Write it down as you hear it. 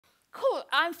Cool.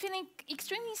 I'm feeling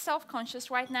extremely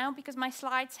self-conscious right now because my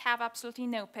slides have absolutely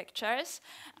no pictures,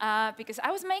 because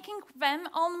I was making them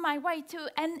on my way to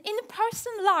an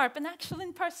in-person LARP, an actual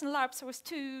in-person LARP, so I was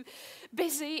too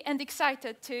busy and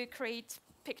excited to create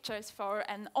pictures for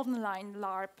an online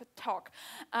LARP talk.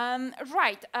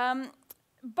 Right.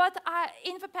 But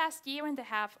in the past year and a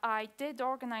half, I did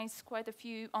organize quite a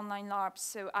few online LARPs,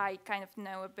 so I kind of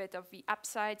know a bit of the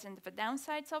upsides and the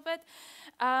downsides of it.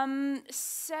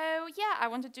 So yeah, I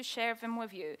wanted to share them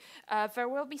with you. There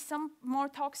will be some more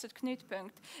talks at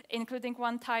Knutpunkt, including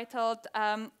one titled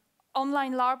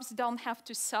Online LARPs Don't Have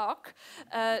to Suck.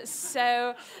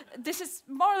 So this is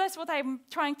more or less what I'm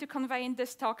trying to convey in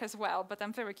this talk as well, but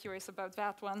I'm very curious about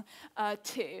that one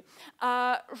too.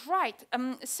 Right,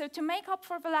 so to make up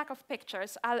for the lack of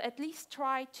pictures, I'll at least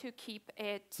try to keep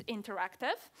it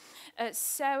interactive.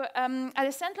 So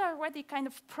Alessandra already kind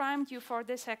of primed you for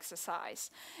this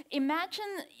exercise.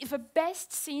 Imagine the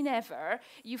best scene ever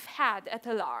you've had at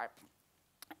a LARP.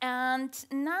 And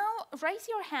now raise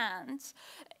your hands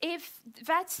if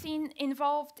that scene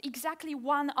involved exactly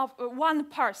one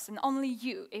person, only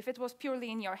you, if it was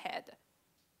purely in your head.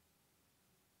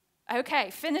 Okay,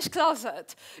 finished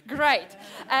closet. Great.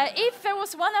 If there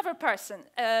was one other person,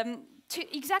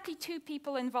 exactly two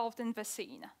people involved in the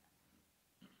scene.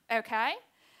 Okay.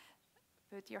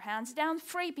 Put your hands down.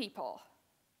 3 people.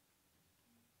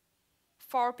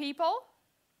 4 people.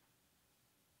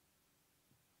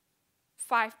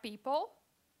 5 people,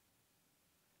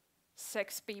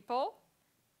 6 people,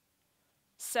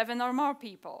 7 or more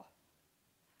people.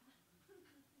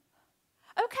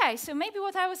 Okay, so maybe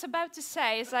what I was about to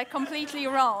say is like completely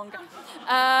wrong.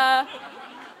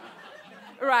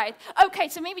 Right, okay,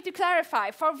 so maybe to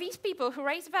clarify, for these people who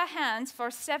raised their hands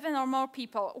for 7 or more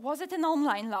people, was it an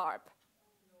online LARP?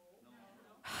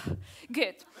 No.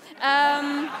 Good.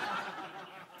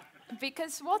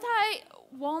 Because what I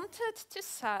wanted to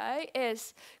say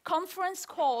is conference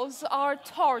calls are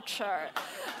torture.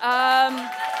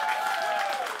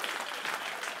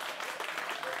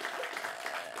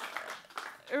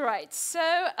 Right, so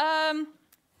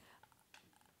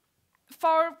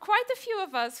for quite a few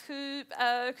of us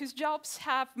whose jobs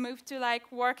have moved to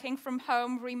like working from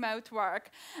home, remote work,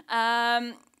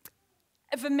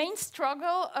 the main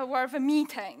struggle were the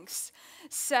meetings.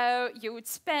 So you would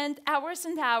spend hours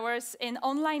and hours in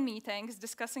online meetings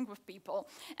discussing with people.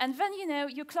 And then, you know,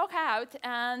 you clock out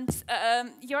and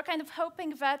you're kind of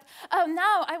hoping that, oh,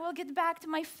 now I will get back to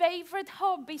my favorite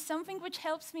hobby, something which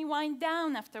helps me wind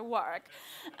down after work.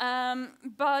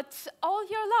 But all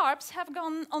your LARPs have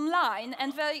gone online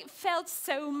and they felt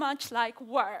so much like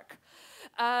work.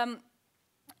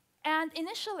 And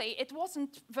initially, it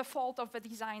wasn't the fault of the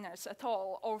designers at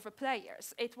all, or the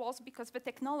players. It was because the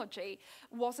technology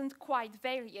wasn't quite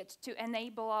there yet to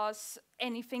enable us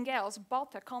anything else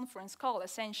but a conference call,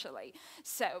 essentially.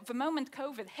 So the moment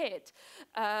COVID hit,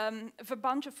 the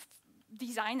bunch of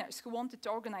designers who wanted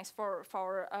to organize or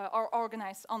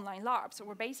organize online LARPs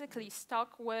were basically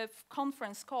stuck with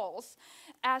conference calls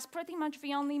as pretty much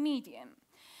the only medium.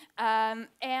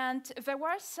 And there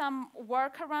were some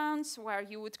workarounds where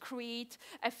you would create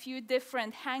a few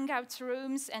different Hangouts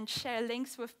rooms and share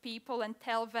links with people and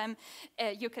tell them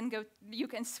you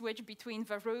can switch between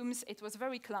the rooms. It was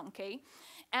very clunky.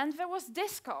 And there was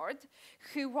Discord,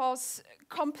 who was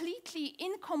completely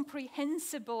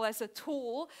incomprehensible as a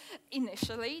tool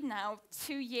initially. Now,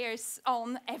 2 years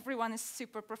on, everyone is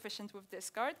super proficient with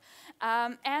Discord.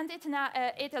 And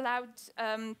it allowed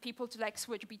people to like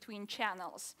switch between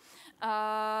channels,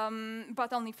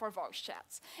 but only for voice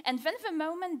chats. And then the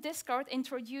moment Discord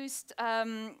introduced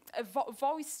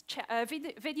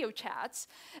video chats,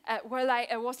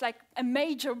 was like a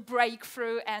major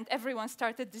breakthrough, and everyone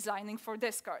started designing for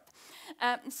Discord.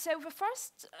 So the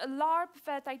first LARP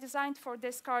that I designed for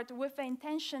Discord with the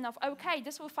intention of, okay,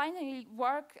 this will finally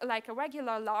work like a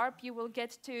regular LARP. You will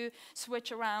get to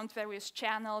switch around various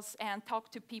channels and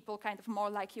talk to people kind of more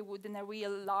like you would in a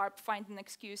real LARP, find an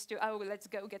excuse to, oh, let's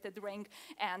go get a drink,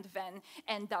 and then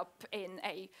end up in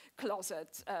a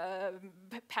closet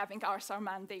having Ars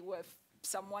Armandi with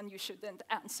someone you shouldn't,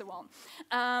 and so on.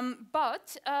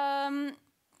 But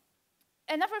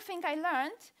another thing I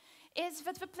learned is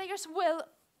that the players will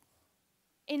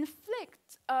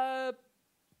inflict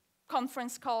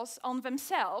conference calls on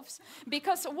themselves,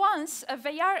 because once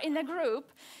they are in a group,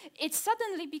 it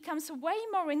suddenly becomes way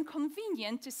more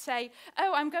inconvenient to say,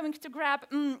 oh, I'm going to grab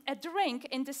a drink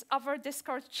in this other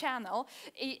Discord channel.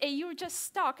 You're just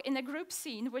stuck in a group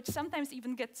scene, which sometimes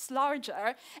even gets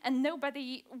larger, and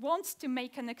nobody wants to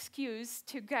make an excuse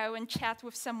to go and chat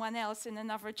with someone else in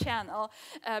another channel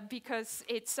because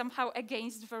it's somehow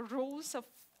against the rules of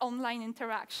online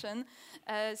interaction.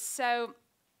 So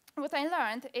what I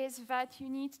learned is that you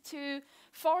need to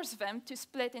force them to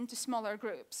split into smaller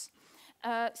groups.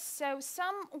 So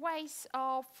some ways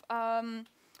of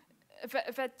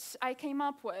that I came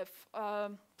up with,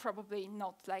 probably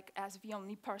not like as the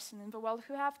only person in the world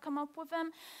who have come up with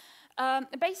them,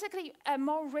 basically a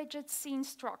more rigid scene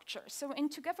structure. So in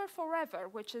Together Forever,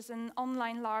 which is an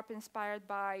online LARP inspired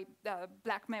by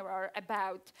Black Mirror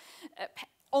about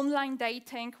online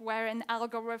dating, where an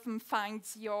algorithm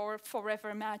finds your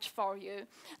forever match for you.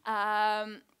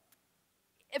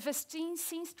 The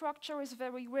scene structure is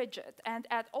very rigid, and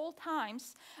at all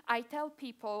times, I tell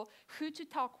people who to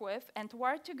talk with and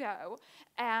where to go,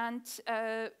 and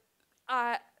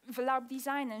the LARP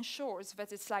design ensures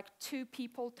that it's like 2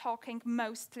 people talking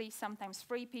mostly, sometimes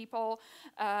 3 people,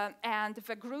 and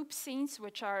the group scenes,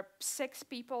 which are 6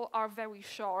 people, are very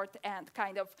short and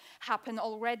kind of happen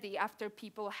already after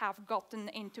people have gotten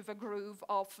into the groove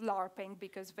of LARPing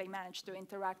because they managed to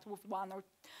interact with 1 or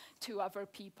 2 other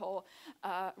people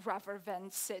rather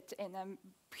than sit in a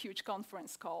huge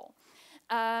conference call.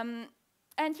 And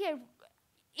yeah,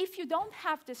 if you don't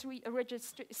have this rigid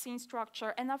scene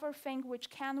structure, another thing which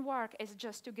can work is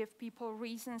just to give people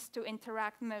reasons to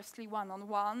interact mostly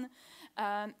one-on-one.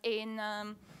 In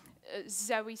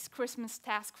Zoe's Christmas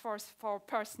task force for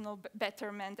personal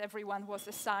betterment, everyone was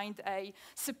assigned a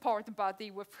support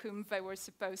buddy with whom they were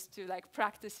supposed to like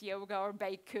practice yoga or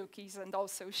bake cookies and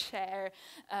also share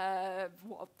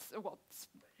what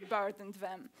burdened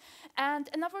them. And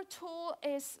another tool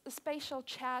is spatial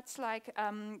chats like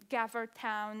Gather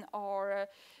Town or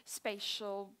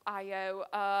Spatial IO,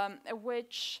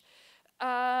 which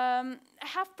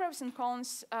have pros and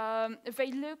cons.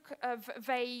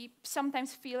 They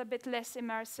sometimes feel a bit less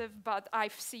immersive, but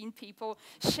I've seen people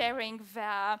sharing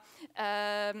their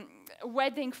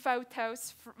wedding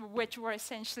photos, which were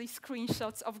essentially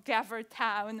screenshots of Gather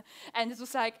Town, and it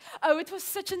was like, oh, it was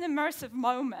such an immersive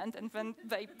moment, and then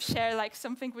they share like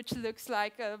something which looks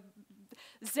like a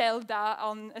Zelda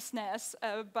on a SNES,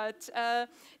 but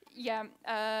yeah,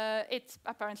 it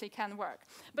apparently can work.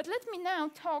 But let me now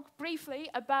talk briefly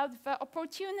about the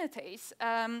opportunities,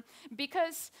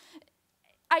 because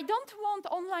I don't want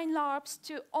online LARPs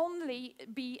to only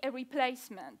be a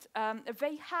replacement.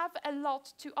 They have a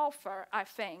lot to offer, I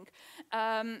think.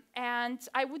 And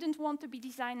I wouldn't want to be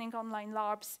designing online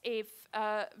LARPs if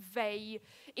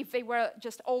they were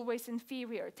just always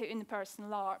inferior to in-person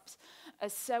LARPs.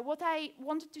 So what I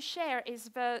wanted to share is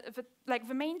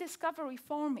the main discovery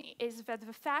for me is that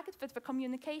the fact that the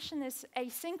communication is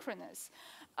asynchronous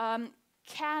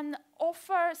can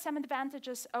offer some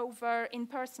advantages over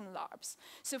in-person LARPs.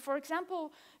 So for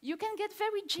example, you can get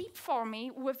very deep for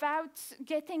me without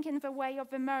getting in the way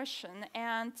of immersion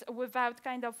and without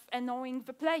kind of annoying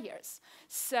the players.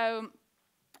 So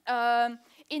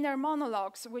inner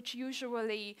monologues, which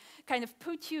usually kind of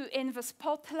put you in the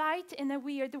spotlight in a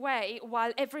weird way,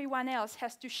 while everyone else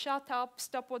has to shut up,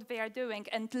 stop what they are doing,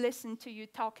 and listen to you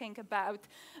talking about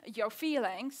your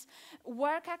feelings,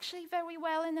 work actually very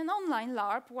well in an online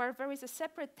LARP, where there is a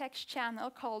separate text channel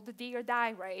called the Dear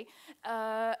Diary,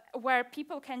 where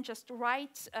people can just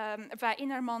write their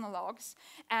inner monologues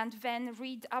and then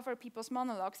read other people's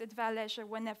monologues at their leisure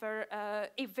whenever,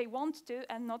 if they want to,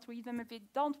 and not read them if they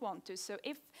don't want to. So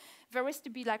if there is to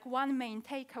be like one main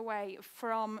takeaway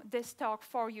from this talk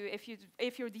for you,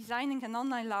 if you're designing an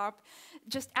online LARP,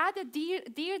 just add a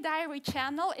Dear Diary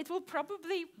channel. It will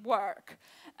probably work.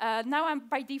 Now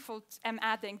by default I'm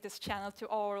adding this channel to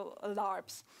all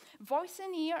LARPs. Voice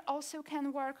in ear also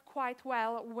can work quite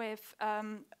well with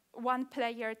one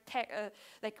player,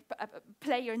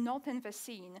 player not in the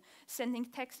scene, sending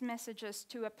text messages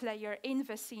to a player in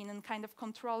the scene and kind of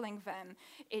controlling them.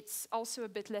 It's also a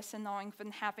bit less annoying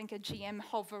than having a GM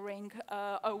hovering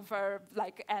over,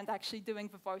 and actually doing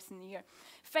the voice in ear.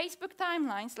 Facebook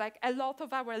timelines, like a lot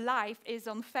of our life is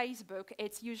on Facebook.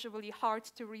 It's usually hard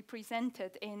to represent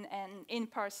it in an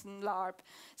in-person LARP.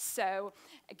 So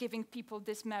giving people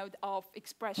this mode of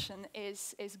expression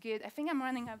is good. I think I'm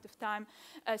running out of time.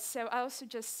 So I also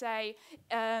just say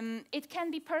it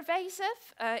can be pervasive.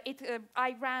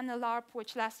 I ran a LARP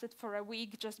which lasted for a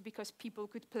week just because people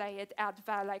could play it at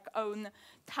their own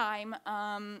time.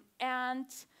 And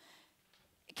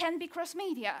can be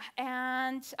cross-media.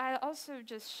 And I'll also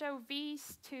just show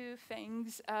these two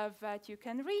things that you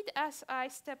can read as I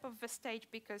step off the stage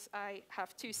because I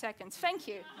have 2 seconds. Thank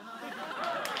you.